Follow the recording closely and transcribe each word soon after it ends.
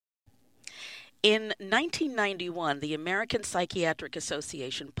In 1991, the American Psychiatric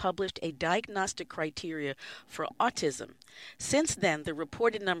Association published a diagnostic criteria for autism. Since then, the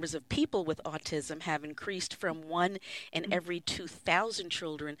reported numbers of people with autism have increased from 1 in every 2,000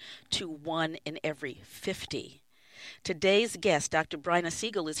 children to 1 in every 50. Today's guest, Dr. Bryna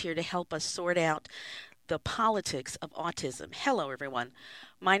Siegel, is here to help us sort out the politics of autism. Hello, everyone.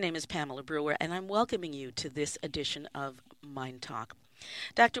 My name is Pamela Brewer, and I'm welcoming you to this edition of MyNDTALK.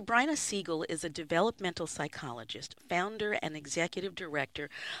 Dr. Bryna Siegel is a developmental psychologist, founder and executive director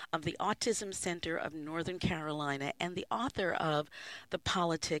of the Autism Center of Northern Carolina, and the author of The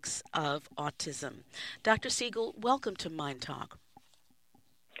Politics of Autism. Dr. Siegel, welcome to MyNDTALK.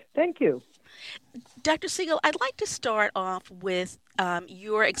 Thank you. Dr. Siegel, I'd like to start off with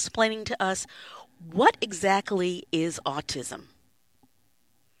your explaining to us what exactly is autism.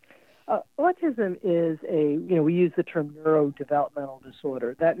 Autism is we use the term neurodevelopmental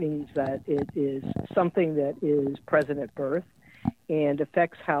disorder. That means that it is something that is present at birth and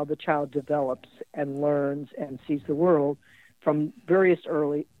affects how the child develops and learns and sees the world from very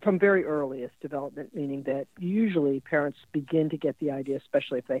earliest development, meaning that usually parents begin to get the idea,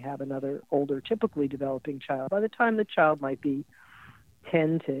 especially if they have another older, typically developing child. By the time the child might be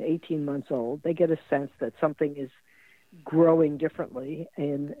 10 to 18 months old, they get a sense that something is growing differently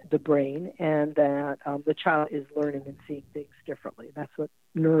in the brain and that the child is learning and seeing things differently. That's what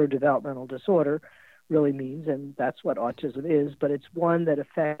neurodevelopmental disorder really means, and that's what autism is, but it's one that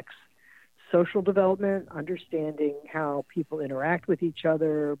affects social development, understanding how people interact with each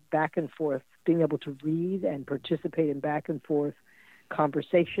other, back and forth, being able to read and participate in back and forth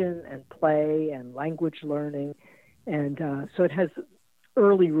conversation and play and language learning. And so it has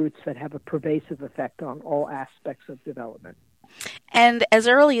early roots that have a pervasive effect on all aspects of development. And as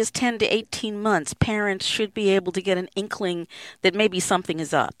early as 10 to 18 months, parents should be able to get an inkling that maybe something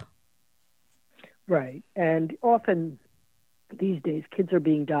is up. Right. And often these days, kids are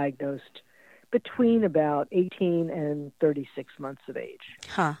being diagnosed between about 18 and 36 months of age.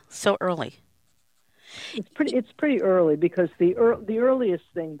 So early. It's pretty early because the earliest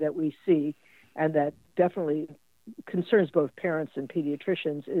thing that we see, and that definitely concerns both parents and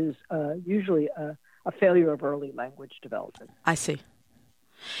pediatricians, is usually a failure of early language development. I see.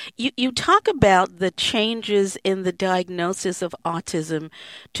 You talk about the changes in the diagnosis of autism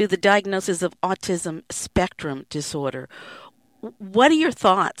to the diagnosis of autism spectrum disorder. What are your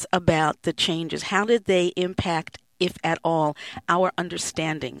thoughts about the changes? How did they impact, if at all, our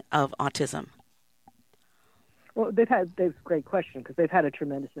understanding of autism? Well, that's a great question because they've had a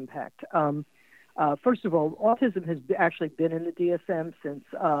tremendous impact. First of all, autism has actually been in the DSM since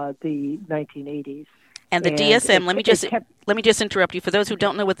the 1980s. And the DSM, let me just interrupt you. For those who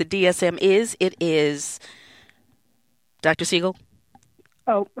don't know what the DSM is, it is, Dr. Siegel?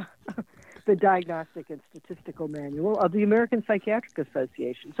 Oh, the Diagnostic and Statistical Manual of the American Psychiatric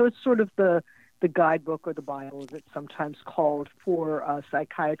Association. So it's sort of the guidebook or the Bible, as it's sometimes called, for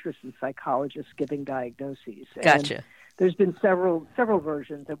psychiatrists and psychologists giving diagnoses. Gotcha. And there's been several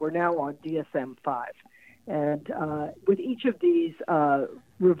versions, and we're now on DSM-5. And with each of these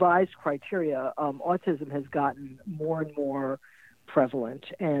revised criteria, autism has gotten more and more prevalent.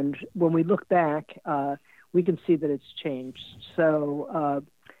 And when we look back, we can see that it's changed. So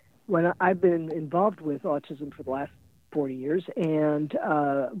when I've been involved with autism for the last 40 years and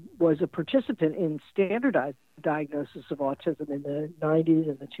was a participant in standardized diagnosis of autism in the 90s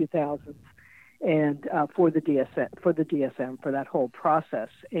and the 2000s, and for the DSM, for that whole process.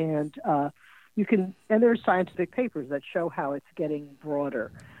 And there are scientific papers that show how it's getting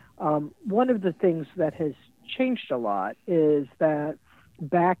broader. One of the things that has changed a lot is that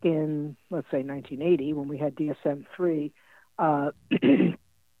back in, let's say, 1980, when we had DSM-3,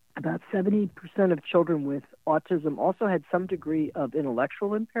 about 70% of children with autism also had some degree of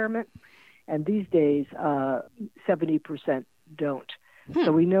intellectual impairment, and these days 70% don't.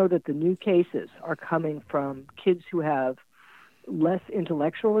 So we know that the new cases are coming from kids who have less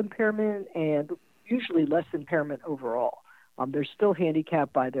intellectual impairment and usually less impairment overall. They're still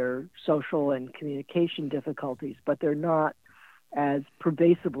handicapped by their social and communication difficulties, but they're not as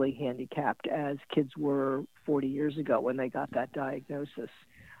pervasively handicapped as kids were 40 years ago when they got that diagnosis.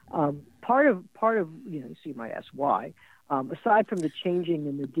 Part of so you might ask why. Aside from the changing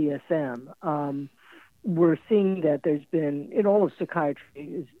in the DSM, we're seeing that there's been, in all of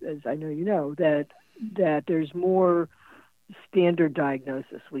psychiatry, as I know you know, that there's more standard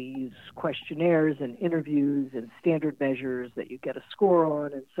diagnosis. We use questionnaires and interviews and standard measures that you get a score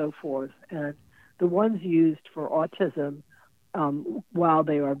on and so forth. And the ones used for autism, while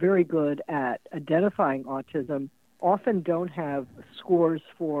they are very good at identifying autism, often don't have scores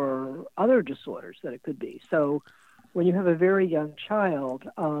for other disorders that it could be. So when you have a very young child,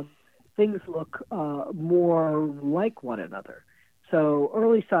 things look more like one another. So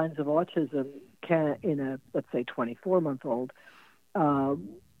early signs of autism can, in a, let's say, 24-month-old,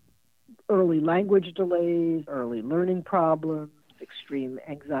 early language delays, early learning problems, extreme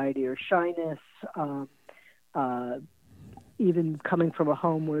anxiety or shyness, even coming from a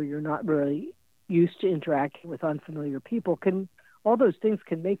home where you're not really used to interacting with unfamiliar people, all those things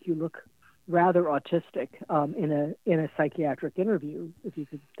can make you look rather autistic in a psychiatric interview, if you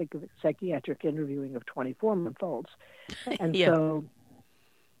could think of it, psychiatric interviewing of 24-month-olds. And so,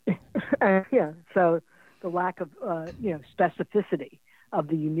 so the lack of specificity of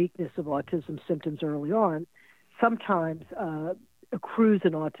the uniqueness of autism symptoms early on sometimes accrues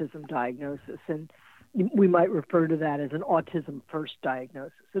an autism diagnosis, and we might refer to that as an autism first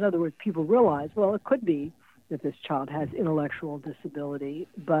diagnosis. In other words, people realize, well, it could be that this child has intellectual disability,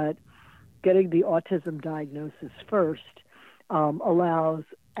 but getting the autism diagnosis first allows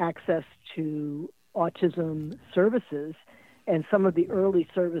access to autism services, and some of the early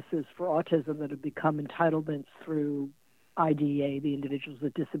services for autism that have become entitlements through IDEA, the Individuals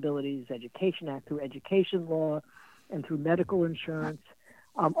with Disabilities Education Act, through education law and through medical insurance,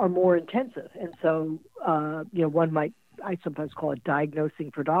 are more intensive. And so, one might, I sometimes call it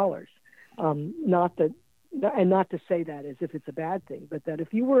diagnosing for dollars. Not to say that as if it's a bad thing, but that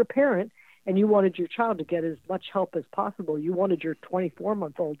if you were a parent and you wanted your child to get as much help as possible, you wanted your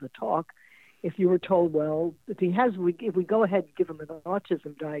 24-month-old to talk, if you were told, well, if we go ahead and give him an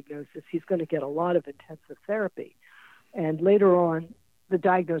autism diagnosis, he's going to get a lot of intensive therapy. And later on, the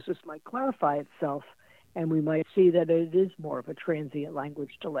diagnosis might clarify itself, and we might see that it is more of a transient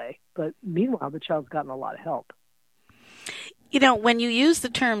language delay. But meanwhile, the child's gotten a lot of help. When you use the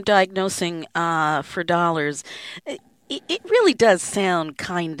term diagnosing for dollars, it really does sound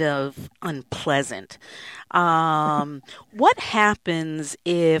kind of unpleasant. What happens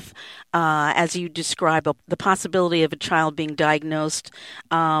if, as you describe, the possibility of a child being diagnosed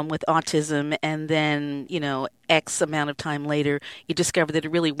with autism, and then, X amount of time later, you discover that it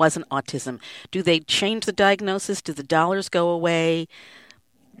really wasn't autism? Do they change the diagnosis? Do the dollars go away?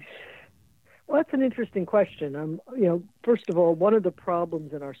 Well, that's an interesting question. First of all, one of the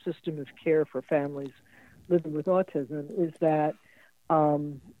problems in our system of care for families living with autism is that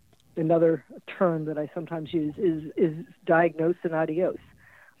another term that I sometimes use is diagnose and adios,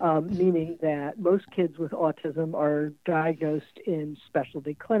 meaning that most kids with autism are diagnosed in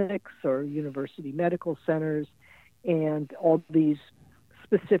specialty clinics or university medical centers, and all these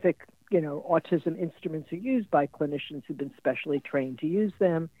specific, autism instruments are used by clinicians who've been specially trained to use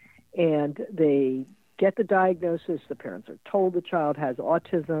them, and they get the diagnosis. The parents are told the child has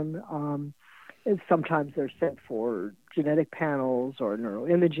autism. And sometimes they're sent for genetic panels or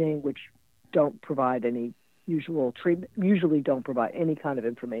neuroimaging, which don't provide any usually don't provide any kind of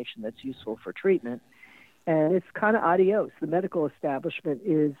information that's useful for treatment. And it's kind of adios. The medical establishment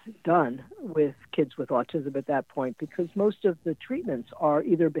is done with kids with autism at that point, because most of the treatments are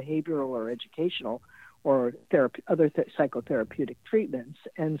either behavioral or educational or other psychotherapeutic treatments.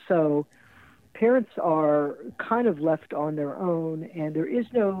 And so parents are kind of left on their own, and there is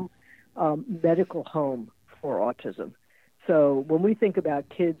no medical home for autism. So when we think about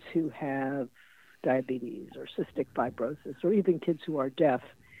kids who have diabetes or cystic fibrosis, or even kids who are deaf,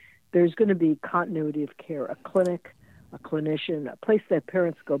 there's going to be continuity of care, a clinic, a clinician, a place that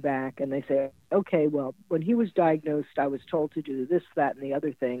parents go back and they say, okay, well, when he was diagnosed, I was told to do this, that, and the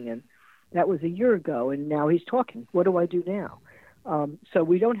other thing, and that was a year ago, and now he's talking. What do I do now? So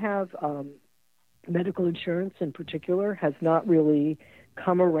we don't have medical insurance in particular, has not really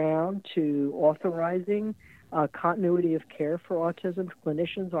come around to authorizing continuity of care for autism.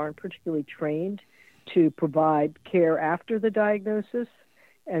 Clinicians aren't particularly trained to provide care after the diagnosis.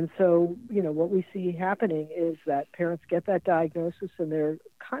 And so, what we see happening is that parents get that diagnosis and they're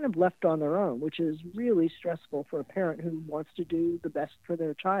kind of left on their own, which is really stressful for a parent who wants to do the best for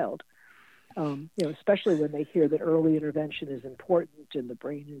their child. Especially when they hear that early intervention is important and the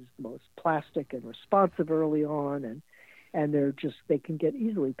brain is the most plastic and responsive early on, and they can get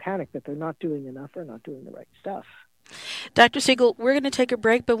easily panicked that they're not doing enough or not doing the right stuff. Dr. Siegel, we're going to take a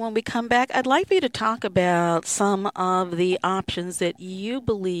break, but when we come back, I'd like for you to talk about some of the options that you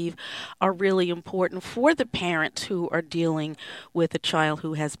believe are really important for the parents who are dealing with a child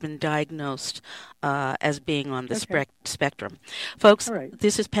who has been diagnosed as being on the spectrum. Folks, right.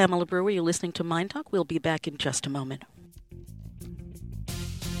 This is Pamela Brewer. You're listening to MyNDTALK. We'll be back in just a moment.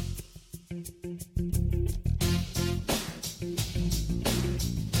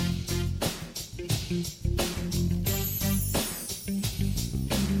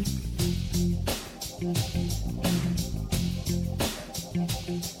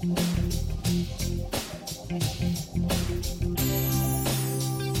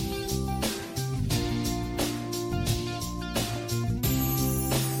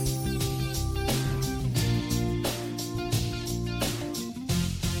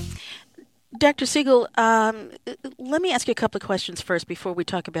 Dr. Siegel, let me ask you a couple of questions first before we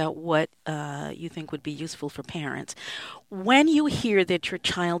talk about what you think would be useful for parents. When you hear that your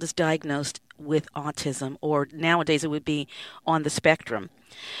child is diagnosed with autism, or nowadays it would be on the spectrum,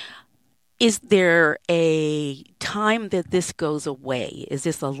 is there a time that this goes away? Is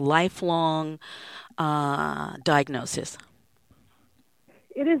this a lifelong diagnosis?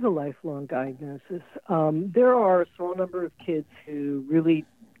 It is a lifelong diagnosis. There are a small number of kids who really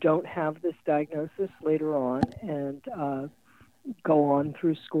don't have this diagnosis later on and go on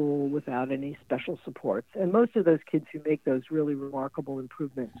through school without any special supports. And most of those kids who make those really remarkable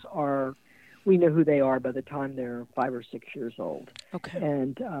improvements we know who they are by the time they're 5 or 6 years old.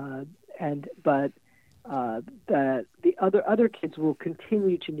 Okay. But the other kids will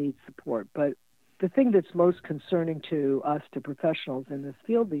continue to need support. But the thing that's most concerning to us, to professionals in this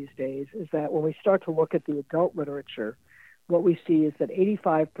field these days, is that when we start to look at the adult literature, what we see is that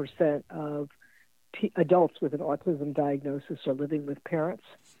 85% of adults with an autism diagnosis are living with parents,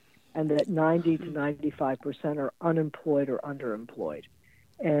 and that 90 to 95% are unemployed or underemployed.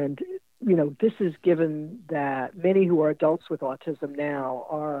 And, this is given that many who are adults with autism now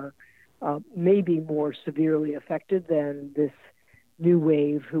are maybe more severely affected than this new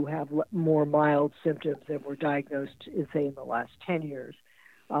wave who have more mild symptoms that were diagnosed, say, in the last 10 years,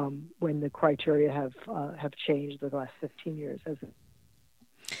 when the criteria have changed the last 15 years.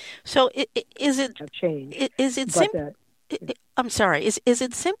 So is it have changed? Is it simple? I'm sorry. Is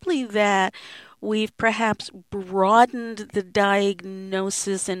it simply that we've perhaps broadened the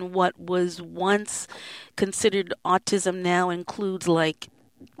diagnosis, and what was once considered autism now includes like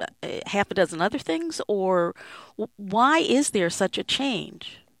half a dozen other things, or why is there such a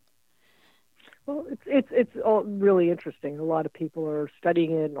change? Well, it's all really interesting. A lot of people are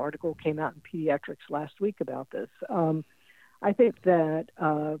studying it. An article came out in Pediatrics last week about this. I think that,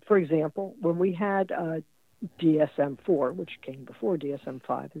 for example, when we had DSM-4, which came before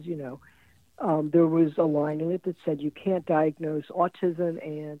DSM-5, as you know, there was a line in it that said you can't diagnose autism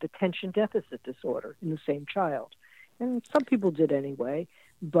and attention deficit disorder in the same child. And some people did anyway.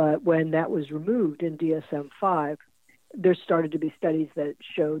 But when that was removed in DSM-5, there started to be studies that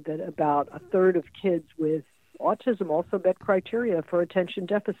showed that about a third of kids with autism also met criteria for attention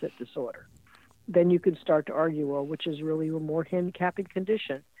deficit disorder. Then you can start to argue, well, which is really a more handicapping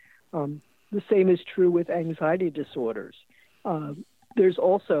condition. The same is true with anxiety disorders. There's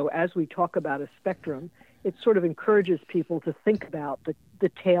also, as we talk about a spectrum, it sort of encourages people to think about the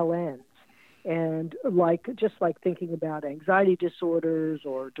tail ends. And just like thinking about anxiety disorders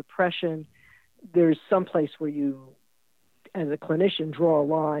or depression, there's some place where you, as a clinician, draw a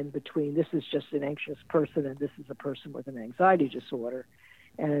line between this is just an anxious person and this is a person with an anxiety disorder.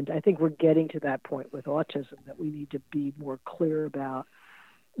 And I think we're getting to that point with autism, that we need to be more clear about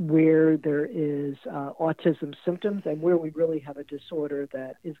where there is autism symptoms and where we really have a disorder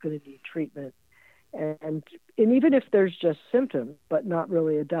that is going to need treatment. And even if there's just symptoms, but not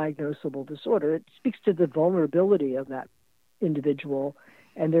really a diagnosable disorder, it speaks to the vulnerability of that individual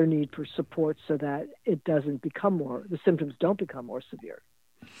and their need for support so that the symptoms don't become more severe.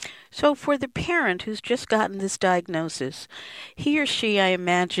 So for the parent who's just gotten this diagnosis, he or she, I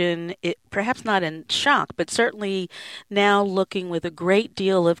imagine, perhaps not in shock, but certainly now looking with a great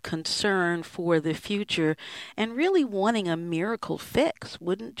deal of concern for the future and really wanting a miracle fix,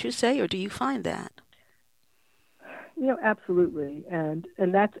 wouldn't you say, or do you find that? Absolutely. And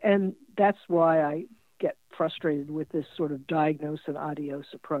that's why I get frustrated with this sort of diagnose and adios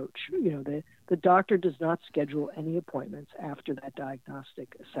approach. The doctor does not schedule any appointments after that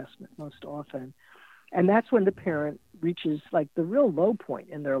diagnostic assessment most often. And that's when the parent reaches like the real low point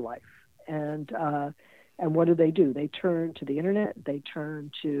in their life. And what do? They turn to the internet. They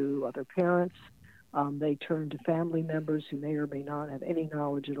turn to other parents. They turn to family members who may or may not have any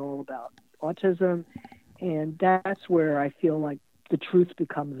knowledge at all about autism. And that's where I feel like the truth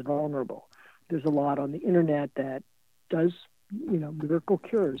becomes vulnerable. There's a lot on the internet that does, miracle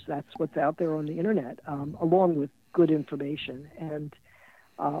cures. That's what's out there on the internet, along with good information. And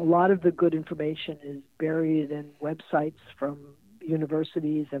a lot of the good information is buried in websites from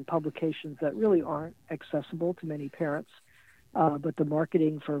universities and publications that really aren't accessible to many parents. But the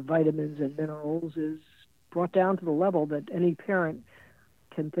marketing for vitamins and minerals is brought down to the level that any parent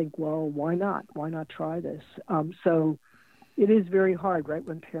can think, well, why not? Why not try this? So it is very hard, right,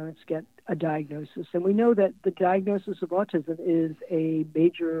 when parents get a diagnosis. And we know that the diagnosis of autism is a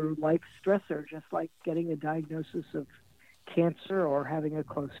major life stressor, just like getting a diagnosis of cancer or having a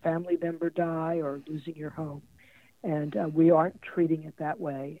close family member die or losing your home. And we aren't treating it that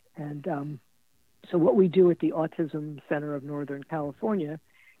way. And so what we do at the Autism Center of Northern California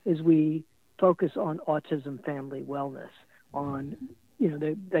is we focus on autism family wellness, on,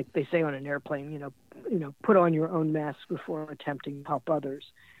 they say on an airplane, put on your own mask before attempting to help others.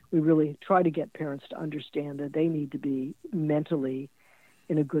 We really try to get parents to understand that they need to be mentally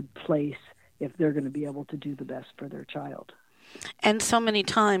in a good place if they're going to be able to do the best for their child. And so many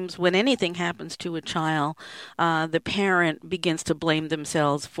times when anything happens to a child, the parent begins to blame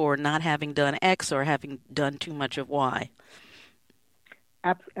themselves for not having done X or having done too much of Y.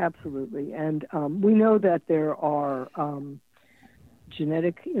 Absolutely. And we know that there are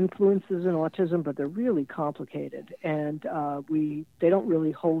genetic influences in autism, but they're really complicated. And they don't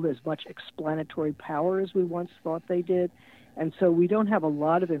really hold as much explanatory power as we once thought they did. And so we don't have a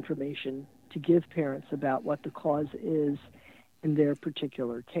lot of information to give parents about what the cause is in their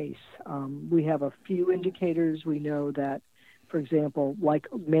particular case. We have a few indicators. We know that, for example, like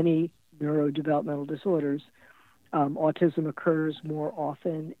many neurodevelopmental disorders, autism occurs more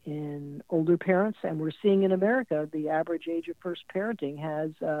often in older parents, and we're seeing in America the average age of first parenting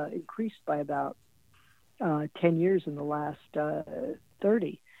has increased by about 10 years in the last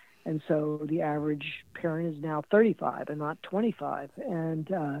 30. And so the average parent is now 35 and not 25.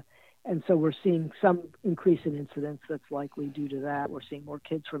 And so we're seeing some increase in incidence that's likely due to that. We're seeing more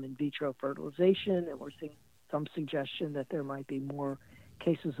kids from in vitro fertilization, and we're seeing some suggestion that there might be more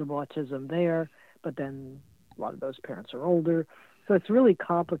cases of autism there, but then a lot of those parents are older. So it's really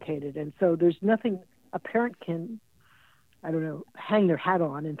complicated. And so there's nothing a parent can, hang their hat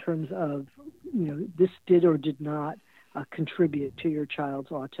on in terms of, this did or did not contribute to your child's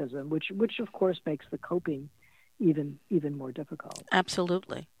autism, which of course makes the coping even more difficult.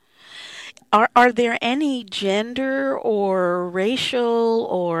 Absolutely. Are there any gender or racial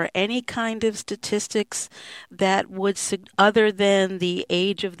or any kind of statistics that would, other than the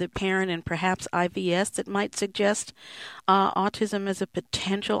age of the parent and perhaps IVS, that might suggest autism as a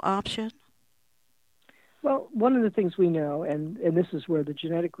potential option? Well, one of the things we know, and this is where the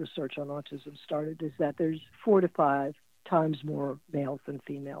genetic research on autism started, is that there's 4 to 5 times more males than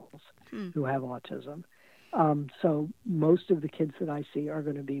females who have autism. So most of the kids that I see are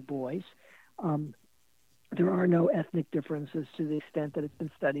going to be boys. There are no ethnic differences to the extent that it's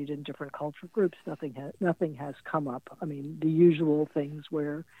been studied in different cultural groups. Nothing has come up. I mean, the usual things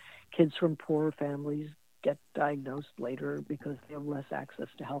where kids from poorer families get diagnosed later because they have less access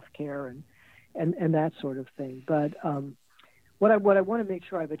to health care and that sort of thing. But what I want to make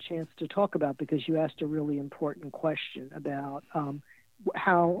sure I have a chance to talk about, because you asked a really important question about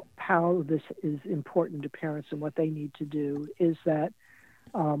how this is important to parents and what they need to do, is that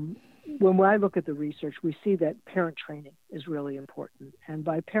when I look at the research, we see that parent training is really important. And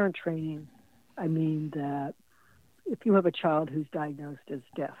by parent training, I mean that if you have a child who's diagnosed as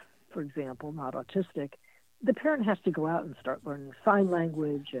deaf, for example, not autistic, the parent has to go out and start learning sign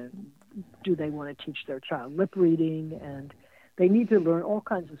language, and do they want to teach their child lip reading, and they need to learn all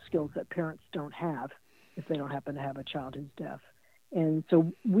kinds of skills that parents don't have if they don't happen to have a child who's deaf. And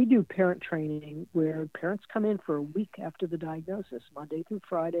so we do parent training where parents come in for a week after the diagnosis, Monday through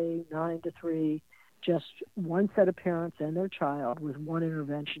Friday, 9 to 3, just one set of parents and their child with one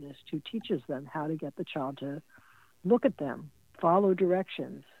interventionist who teaches them how to get the child to look at them, follow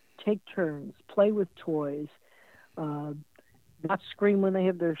directions, take turns, play with toys, not scream when they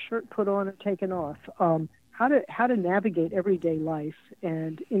have their shirt put on or taken off, how to navigate everyday life.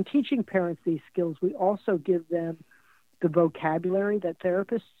 And in teaching parents these skills, we also give them the vocabulary that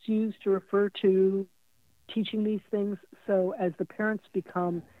therapists use to refer to teaching these things. So as the parents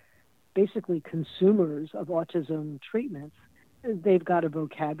become basically consumers of autism treatments, they've got a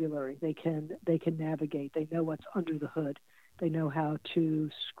vocabulary. They can navigate. They know what's under the hood. They know how to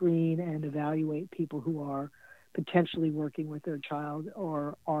screen and evaluate people who are potentially working with their child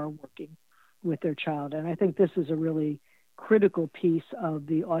or are working with their child. And I think this is a really critical piece of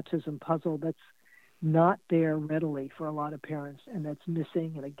the autism puzzle that's not there readily for a lot of parents, and that's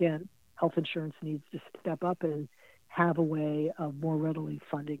missing. And again, health insurance needs to step up and have a way of more readily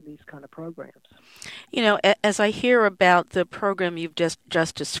funding these kind of programs. As I hear about the program you've just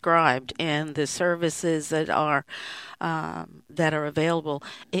described and the services that are available,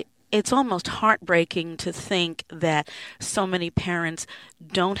 it's almost heartbreaking to think that so many parents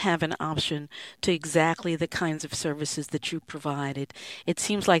don't have an option to exactly the kinds of services that you provided. It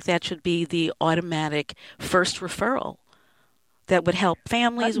seems like that should be the automatic first referral that would help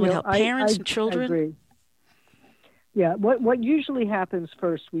families, would help parents and children. I agree. Yeah, what usually happens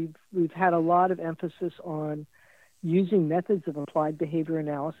first, we've had a lot of emphasis on using methods of applied behavior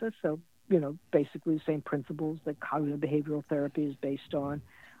analysis. So, basically the same principles that cognitive behavioral therapy is based on,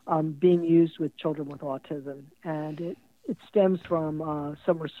 being used with children with autism. And it stems from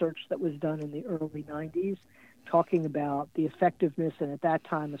some research that was done in the early 90s talking about the effectiveness, and at that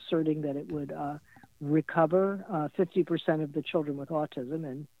time asserting that it would recover 50% of the children with autism,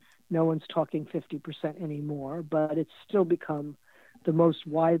 and no one's talking 50% anymore, but it's still become the most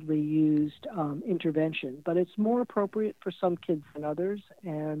widely used intervention. But it's more appropriate for some kids than others,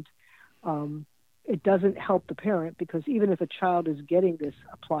 and it doesn't help the parent, because even if a child is getting this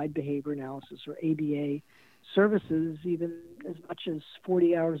applied behavior analysis or ABA services even as much as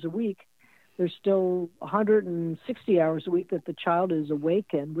 40 hours a week, there's still 160 hours a week that the child is awake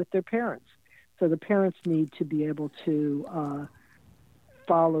and with their parents. So the parents need to be able to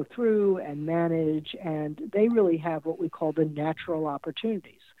follow through and manage, and they really have what we call the natural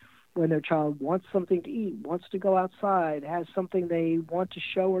opportunities. When their child wants something to eat, wants to go outside, has something they want to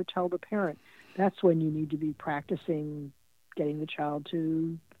show or tell the parent, that's when you need to be practicing getting the child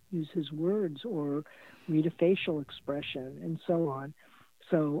to use his words or read a facial expression and so on.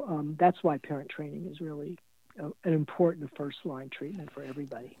 So that's why parent training is really an important first-line treatment for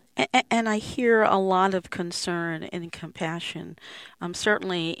everybody. And I hear a lot of concern and compassion,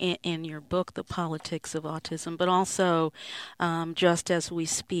 certainly in your book, The Politics of Autism, but also just as we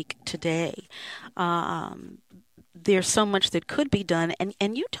speak today. There's so much that could be done.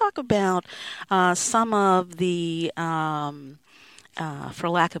 And you talk about some of the, for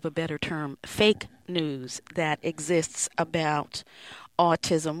lack of a better term, fake news that exists about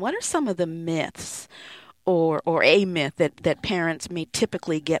autism. What are some of the myths or a myth that parents may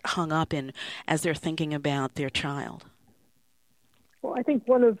typically get hung up in as they're thinking about their child? Well, I think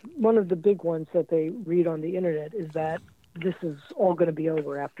one of the big ones that they read on the internet is that this is all going to be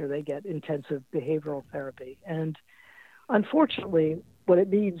over after they get intensive behavioral therapy. And unfortunately, what it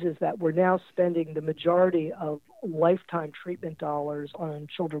means is that we're now spending the majority of lifetime treatment dollars on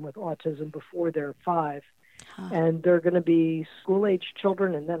children with autism before they're 5. And they're going to be school-age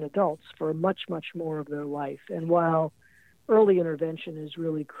children and then adults for much, much more of their life. And while early intervention is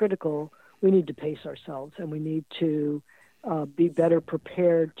really critical, we need to pace ourselves, and we need to be better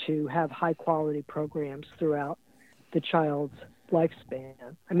prepared to have high-quality programs throughout the child's lifespan.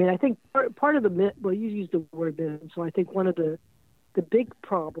 I mean, I think part of the myth, well, you used the word myth, so I think one of the big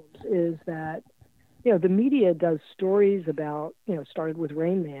problems is that, the media does stories about, started with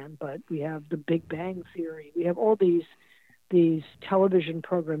Rain Man, but we have the Big Bang Theory. We have all these television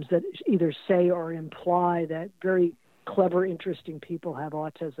programs that either say or imply that very clever, interesting people have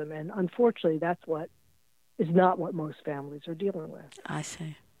autism. And unfortunately, that's what is not what most families are dealing with. I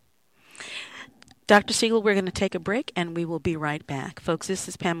see. Dr. Siegel, we're going to take a break, and we will be right back. Folks, this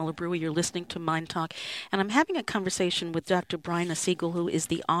is Pamela Brewer. You're listening to MyNDTALK, and I'm having a conversation with Dr. Bryna Siegel, who is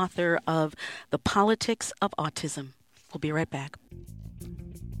the author of The Politics of Autism. We'll be right back.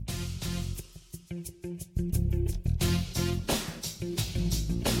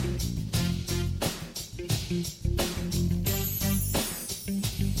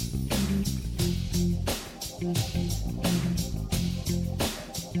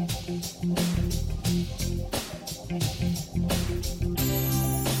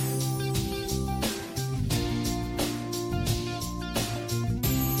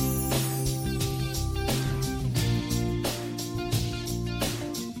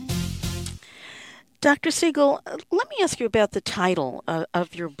 Dr. Siegel, let me ask you about the title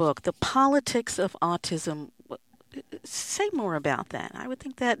of your book, The Politics of Autism. Say more about that. I would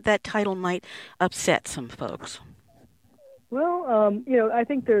think that title might upset some folks. Well, I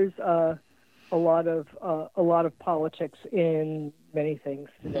think there's a lot of politics in many things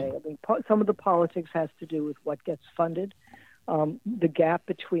today. I mean, some of the politics has to do with what gets funded, the gap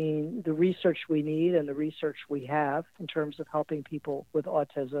between the research we need and the research we have in terms of helping people with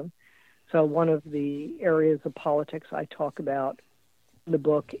autism. So one of the areas of politics I talk about in the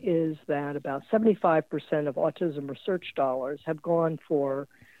book is that about 75% of autism research dollars have gone for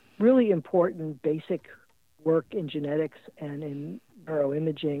really important basic work in genetics and in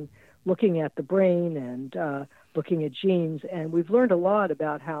neuroimaging, looking at the brain and looking at genes. And we've learned a lot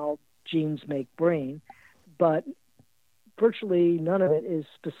about how genes make brain, but virtually none of it is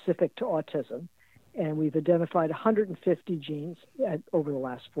specific to autism. And we've identified 150 genes over the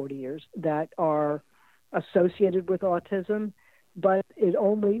last 40 years that are associated with autism, but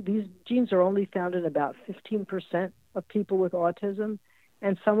these genes are only found in about 15% of people with autism,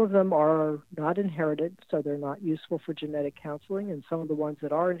 and some of them are not inherited, so they're not useful for genetic counseling, and some of the ones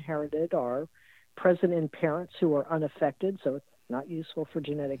that are inherited are present in parents who are unaffected, so it's not useful for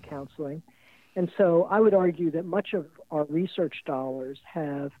genetic counseling. And so I would argue that much of our research dollars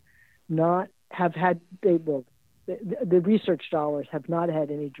the research dollars have not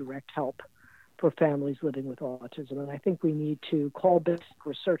had any direct help for families living with autism. And I think we need to call basic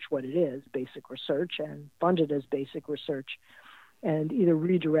research what it is, basic research, and fund it as basic research, and either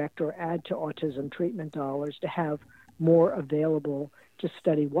redirect or add to autism treatment dollars to have more available to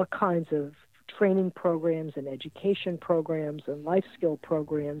study what kinds of training programs and education programs and life skill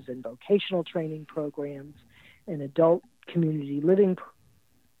programs and vocational training programs and adult community living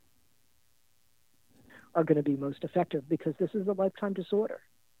are going to be most effective, because this is a lifetime disorder.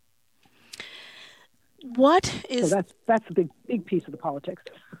 So that's a big piece of the politics.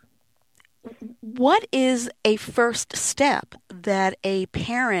 What is a first step that a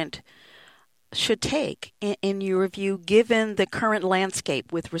parent should take, in your view, given the current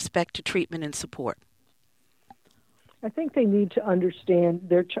landscape with respect to treatment and support? I think they need to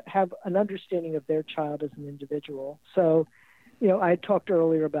understand have an understanding of their child as an individual. So, I talked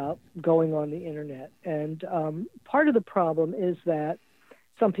earlier about going on the internet, and part of the problem is that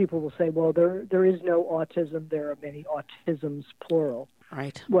some people will say, well, there is no autism, there are many autisms, plural.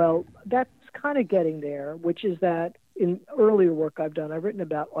 Right. Well, that's kind of getting there, which is that in earlier work I've done, I've written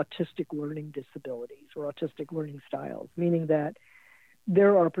about autistic learning disabilities or autistic learning styles, meaning that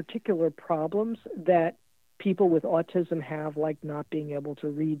there are particular problems that people with autism have, like not being able to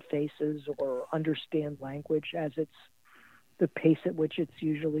read faces or understand language as it's the pace at which it's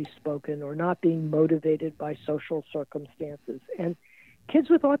usually spoken, or not being motivated by social circumstances. And kids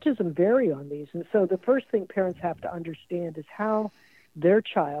with autism vary on these. And so the first thing parents have to understand is how their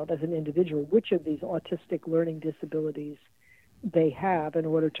child as an individual, which of these autistic learning disabilities they have, in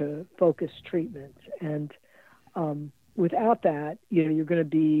order to focus treatment. And without that, you're going to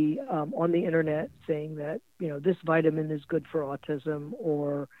be on the internet saying that, this vitamin is good for autism,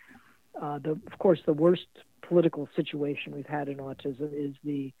 or of course, the worst political situation we've had in autism is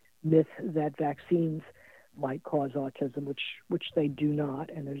the myth that vaccines might cause autism, which they do not.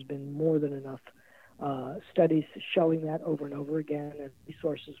 And there's been more than enough studies showing that over and over again, and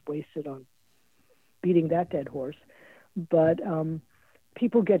resources wasted on beating that dead horse. But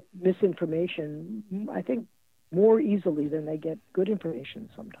people get misinformation, I think, more easily than they get good information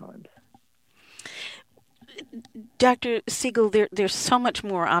sometimes. Dr. Siegel, there's so much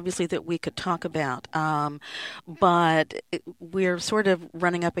more, obviously, that we could talk about, but we're sort of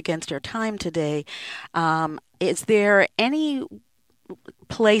running up against our time today. Is there any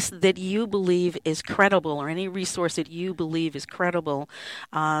place that you believe is credible, or any resource that you believe is credible,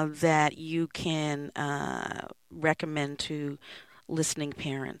 that you can recommend to listening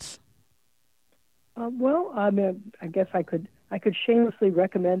parents? I guess I could shamelessly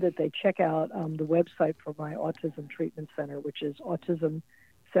recommend that they check out the website for my Autism Treatment Center, which is Autism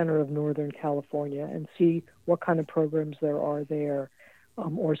Center of Northern California, and see what kind of programs there are there,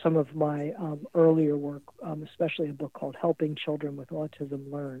 or some of my earlier work, especially a book called Helping Children with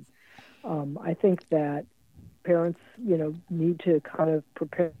Autism Learn. I think that parents, need to kind of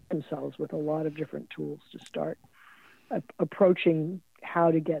prepare themselves with a lot of different tools to start approaching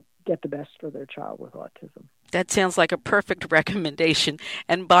how to get the best for their child with autism. That sounds like a perfect recommendation.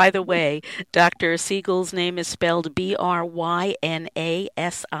 And by the way, Dr. Siegel's name is spelled Brynasiegel.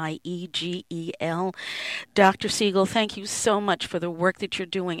 Dr. Siegel, thank you so much for the work that you're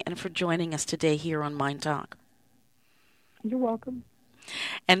doing and for joining us today here on MyNDTALK. You're welcome.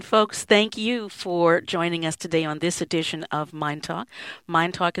 And folks, thank you for joining us today on this edition of MyNDTALK.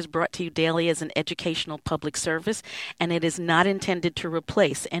 MyNDTALK is brought to you daily as an educational public service, and it is not intended to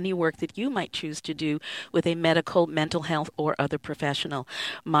replace any work that you might choose to do with a medical, mental health, or other professional.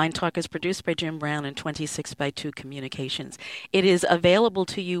 MyNDTALK is produced by Jim Brown and 26x2 Communications. It is available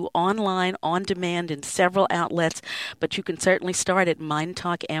to you online, on demand, in several outlets, but you can certainly start at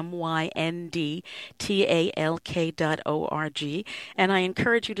MyNDTALK, MyNDTALK.org. And I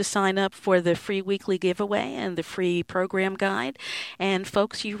encourage you to sign up for the free weekly giveaway and the free program guide. And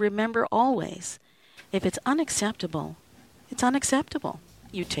folks, you remember always, if it's unacceptable, it's unacceptable.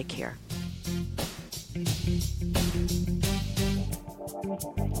 You take care.